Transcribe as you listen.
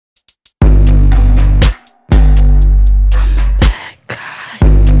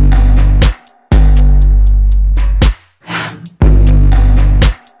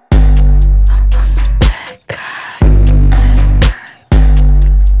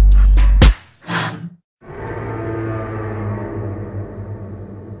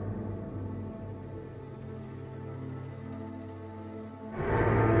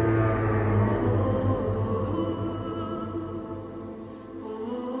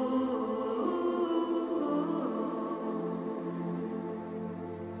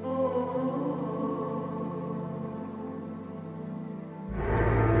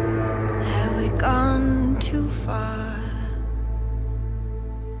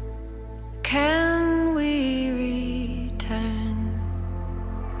can we return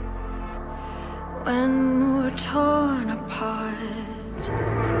when we're torn apart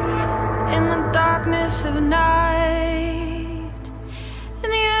in the darkness of night? In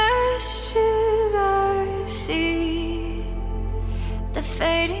the ashes I see the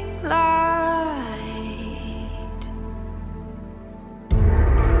fading light.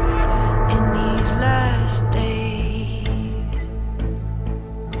 In these last days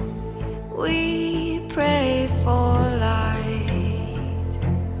we pray for light,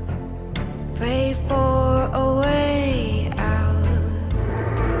 pray for a way out.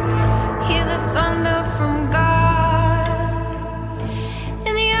 Hear the thunder from God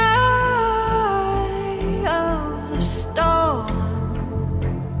in the eye of the storm.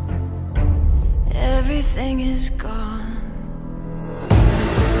 Everything is gone.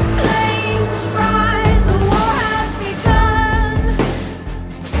 Flames rise, the war has begun.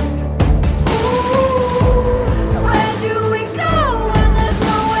 Where do we go when there's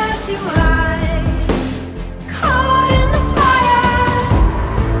nowhere to hide? Caught in the fire,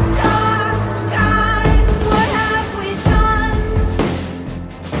 dark skies, what have we done?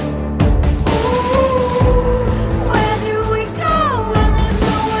 Where do we go when there's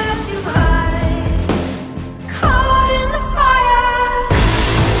nowhere to hide? Caught in the fire.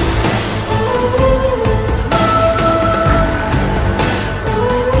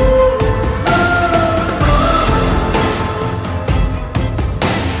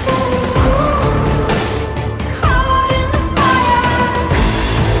 Caught in the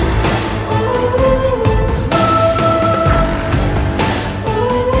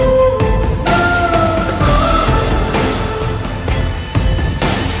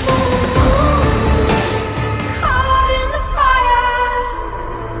Caught in the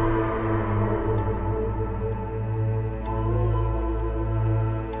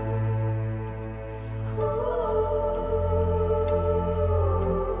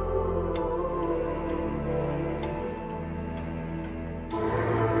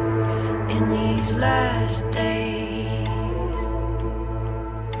In these last days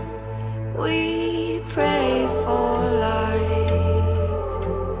we pray for light,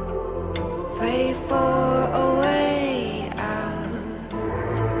 pray for a way out.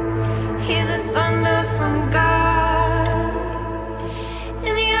 Hear the thunder from God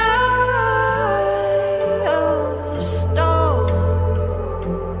in the eye of the storm.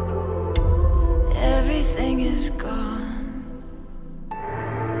 Everything is gone.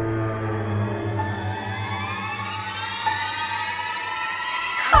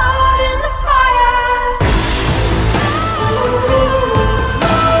 Caught in the fire.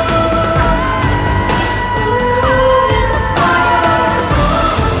 Caught in the fire.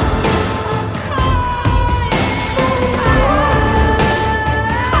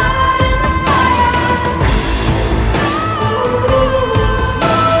 Caught in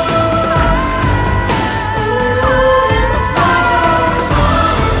the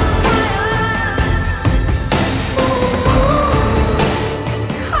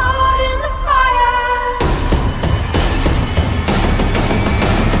Caught in the fire.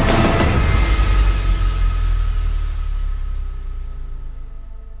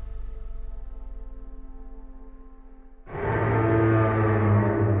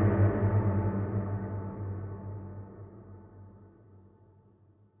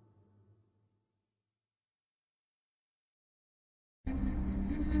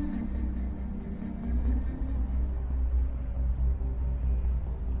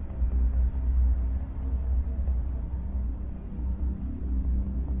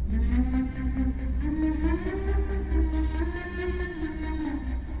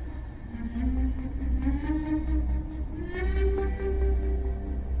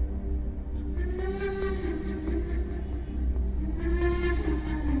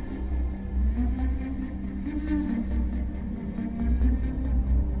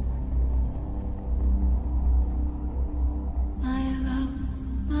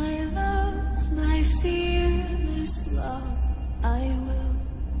 My love, my fearless love, I will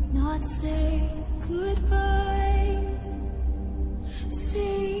not say goodbye.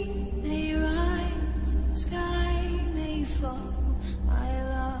 Sea may rise, sky may fall, my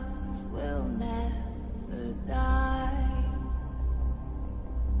love will never die.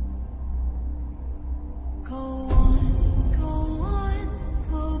 Go on,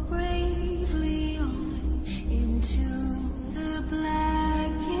 go bravely on into the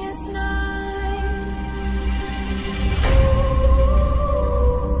blackest night.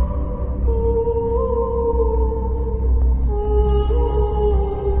 Ooh, ooh.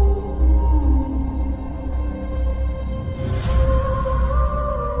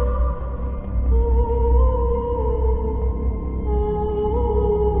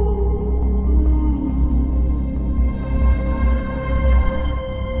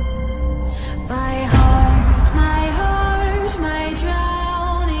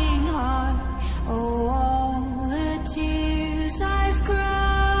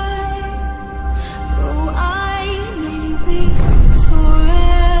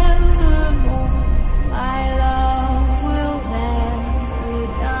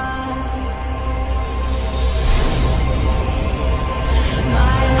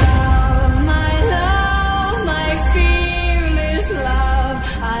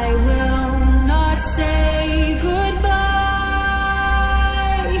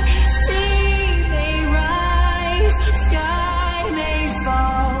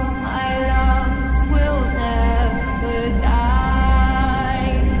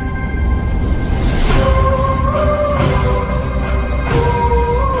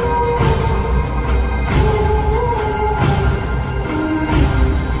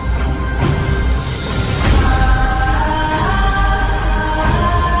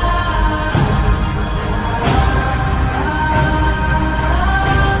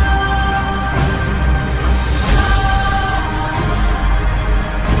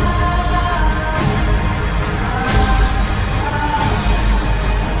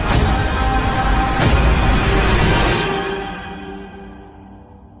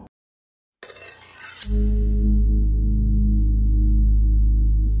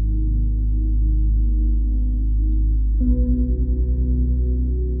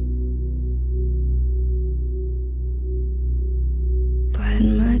 Bite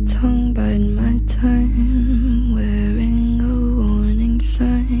my tongue, bite my time, wearing a warning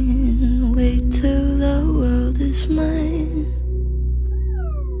sign. Wait till the world is mine.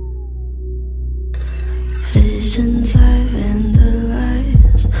 Visions I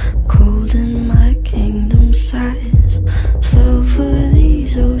vandalize, cold in my kingdom size. Fell for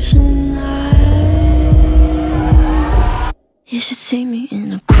these ocean eyes. You should see me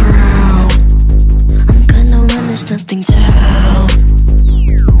in a crowd. I'm gonna run, there's nothing to help.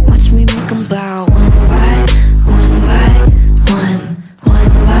 Watch me make them bow, one by one by one,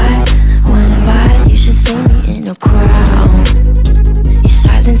 one by one by. You should see me in a crowd. Your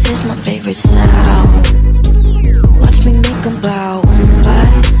silence is my favorite sound. Watch me make them bow, one by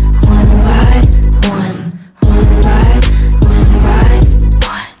one by one, one by one by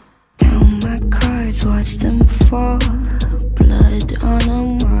one. Count my cards, watch them fall. Blood on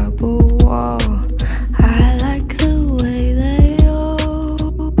a marble wall. I like the way they all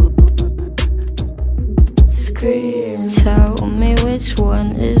scream. Tell me which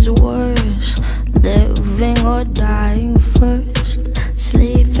one is worse, living or dying first.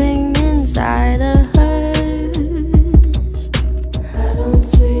 Sleeping inside a hearse. I don't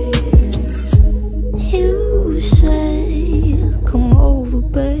dream. You say, come over,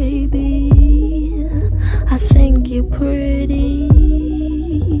 baby. I think you're pretty.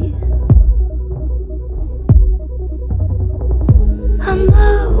 I'm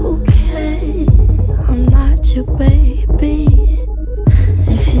okay, I'm not your baby.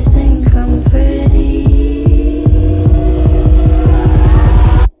 If you think I'm pretty,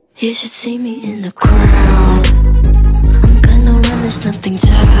 you should see me in the crowd. I'm gonna run, there's nothing to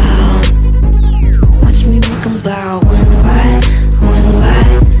help. Watch me make them bow, one by one by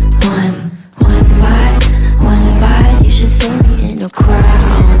one, one by one by. You should see me in a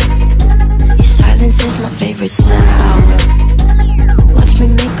crowd. Your silence is my favorite sound. Watch me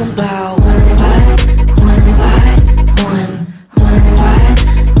make them bow, one by one by one, one by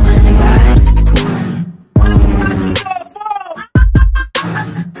one by one.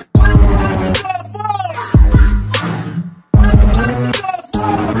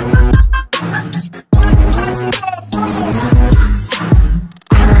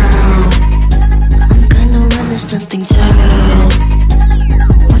 Nothing to help.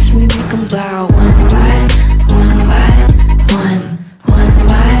 Watch me make them bow, one by one by one, one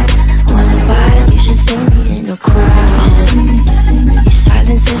by one by. You should see me in a crowd. Your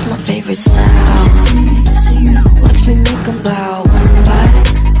silence is my favorite sound. Watch me make them bow, one by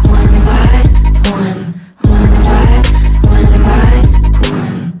one by one, one by one by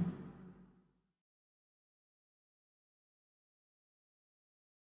one.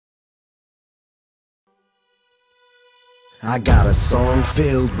 I got a song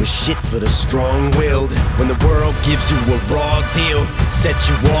filled with shit for the strong-willed. When the world gives you a raw deal, set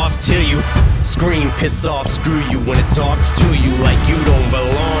you off till you scream, piss off, screw you. When it talks to you like you don't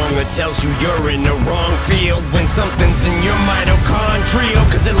belong, or tells you you're in the wrong field. When something's in your mitochondrial,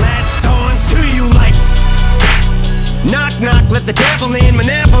 cause it latched on to you like knock knock, let the devil in.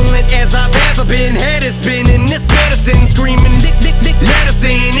 Malevolent as I've ever been, head is spinning. This medicine screaming, dick dick dick, let us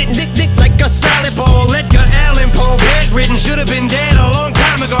in. It dick dick like a solid ball. Edgar Allan Poe, bedridden, should've been dead a long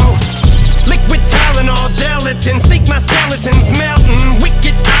time ago. Liquid Tylenol, gelatin, think my skeleton's melting.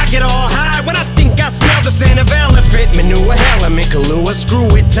 Wicked, I get all high when I think I smell the scent of elephant manure. Hell, I'm in Kahlua, screw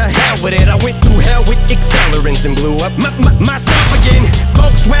it, to hell with it. I went through hell with accelerants and blew up myself again.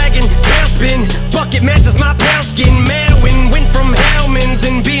 Volkswagen, tailspin, bucket matches my pale skin. Manwin, went from Hellman's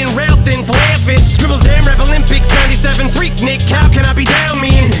and being rail thin, flare fish. Scribble Jam, Rap Olympics, 97, Freaknik, how can I be down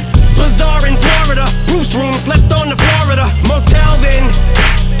mean? Bazaar in Florida, Bruce room, slept on the Florida motel then.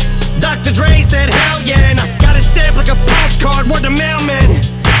 Dr. Dre said hell yeah, and I got it stamped like a postcard, word to mailman.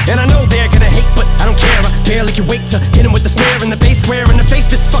 And I know they're gonna hate, but I don't care. I barely can wait to hit him with the snare and the bass square in the face.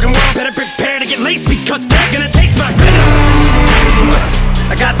 This fucking world better prepare to get laced, because they're gonna taste my venom.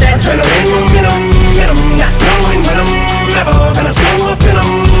 I got that adrenaline momentum, not knowing when I'm ever gonna slow up in 'em.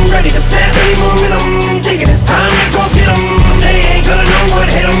 Ready to snap any momentum, thinking it's time to go get 'em. They ain't gonna know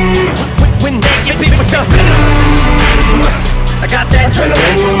what hit 'em when they get beat with the venom. I got that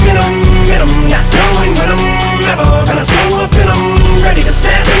adrenaline momentum, not knowing when I'm ever gonna slow up in 'em. Ready to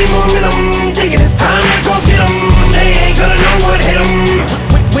snap any momentum, thinking it's time to go get 'em. They ain't gonna know what hit 'em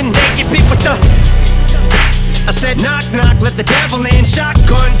when they get beat with the. I said knock knock, let the devil in.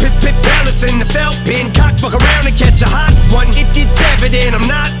 Shotgun, pip pellets in the felt pin. Cock fuck around and catch a hot one. It's evident I'm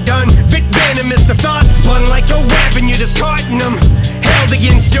not done. Vic venomous, the thoughts spun like a web and you're discarding them. Held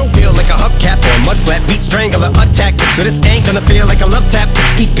against your will like a hubcap or a mud flat beat strangler. Attack back. So this ain't gonna feel like a love tap.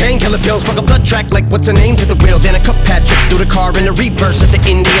 Eat painkiller pills, fuck a blood track. Like what's her name's at the wheel, then a cup pad trip through the car in the reverse at the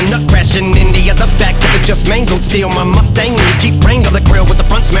Indian nut crash in India. The back of the just mangled steel, my Mustang and the Jeep Wrangler grill with the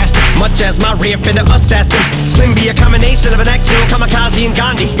front smashed, much as my rear fender assassin. Slim be a combination of an actual kamikaze and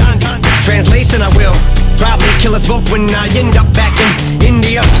Gandhi. Translation, I will probably kill us both when I end up back in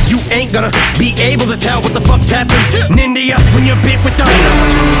India. You ain't gonna be able to tell what the fuck's happened in India when you're bit with the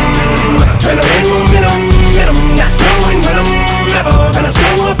adrenaline momentum, not knowing when I'm never gonna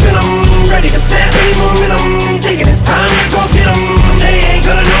slow up and I'm ready to snap any momentum, thinking it's time to go get 'em. They ain't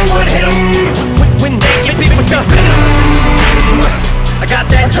gonna know what hit 'em when they get bit with the venom. I got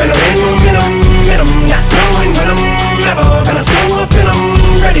that adrenaline momentum, not knowing when I'm never gonna slow up and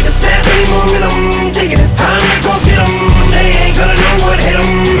I'm ready to snap any momentum, thinking it's time to go get 'em. They ain't gonna know what hit 'em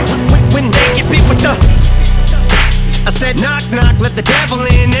when they get bit with the. I said knock knock, let the devil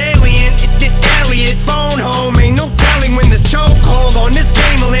in, alien. It did Elliot, phone home, ain't no telling when this chokehold on this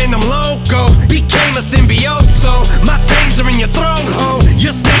game will end. I'm loco, became a symbiote, so my fangs are in your throat, ho.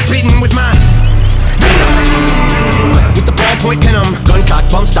 You're snake bitten with my with the ballpoint pin 'em. Gun cock,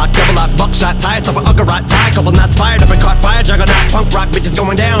 bump stock, double lock, buckshot, tie top of Uggarot, tie, couple knots fired up and caught fire, juggernaut, punk rock bitches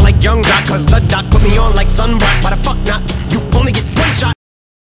going down like young jock, cause the doc put me on like sunblock. Why the fuck not?